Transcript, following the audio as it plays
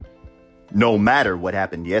No matter what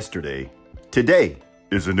happened yesterday, today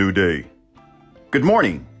is a new day. Good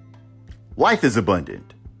morning. Life is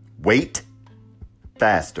abundant. Wait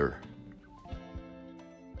faster.